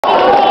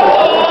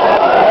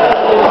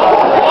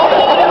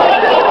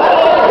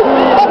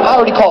I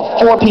already called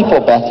 4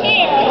 people, Beth.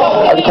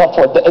 I already called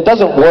 4. It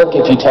doesn't work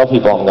if you tell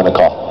people I'm going to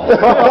call.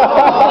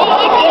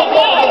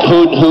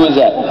 Who is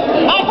that?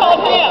 I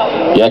called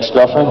him. Your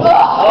ex-girlfriend? All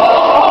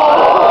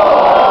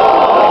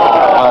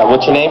right,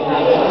 what's your name?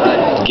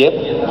 Gib?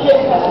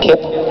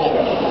 Kip?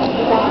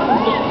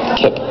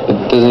 Kip. It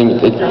doesn't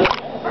even...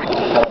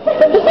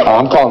 Oh,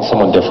 I'm calling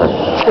someone different.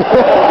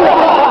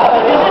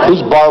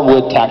 Who's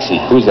Barwood Taxi?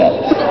 Who's that?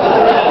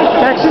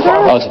 Taxi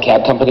service? Oh, it's a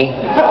cab company?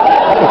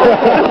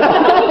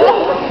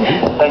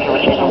 Thank you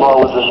for choosing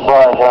Barwood. This is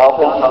Brian. Can I help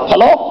you?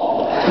 Hello?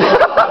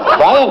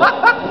 Brian?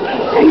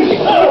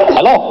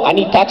 Hello? I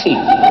need taxi.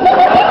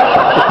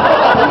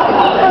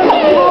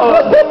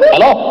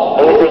 Hello?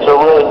 I think it's a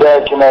really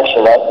bad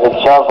connection. It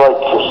sounds like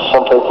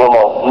something from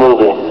a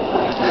movie.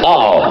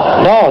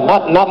 No,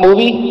 not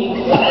movie.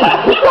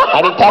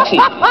 I need taxi.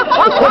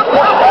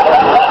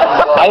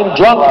 I am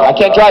drunk. I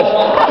can't drive.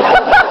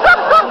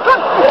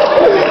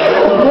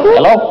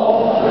 Hello?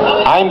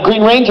 I am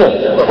Green Ranger.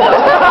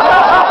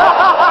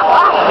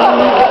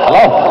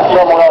 Hello?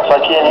 Someone else, I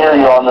can't hear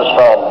you on this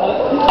phone.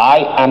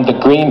 I am the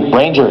Green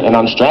Ranger and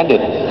I'm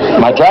stranded.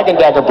 My Dragon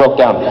Dagger broke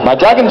down. My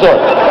Dragon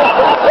Zord.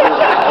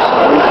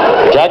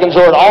 Dragon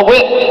Zord, all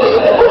wit.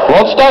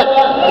 Won't start.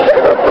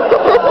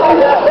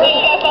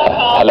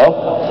 Hello?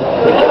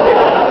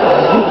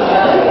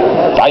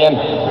 Brian.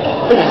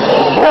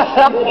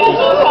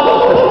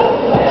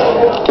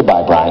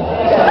 Goodbye, Brian.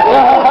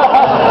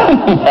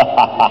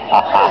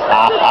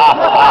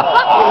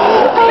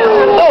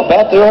 Oh,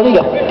 Beth, you already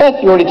go.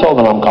 Beth, you already told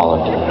them I'm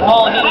calling.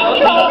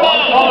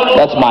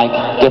 That's Mike.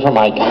 Different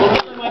Mike.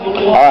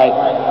 All right.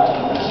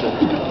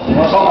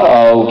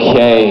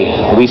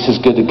 Okay. Lisa's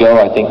good to go.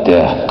 I think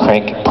the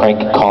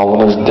prank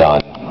calling is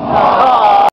done.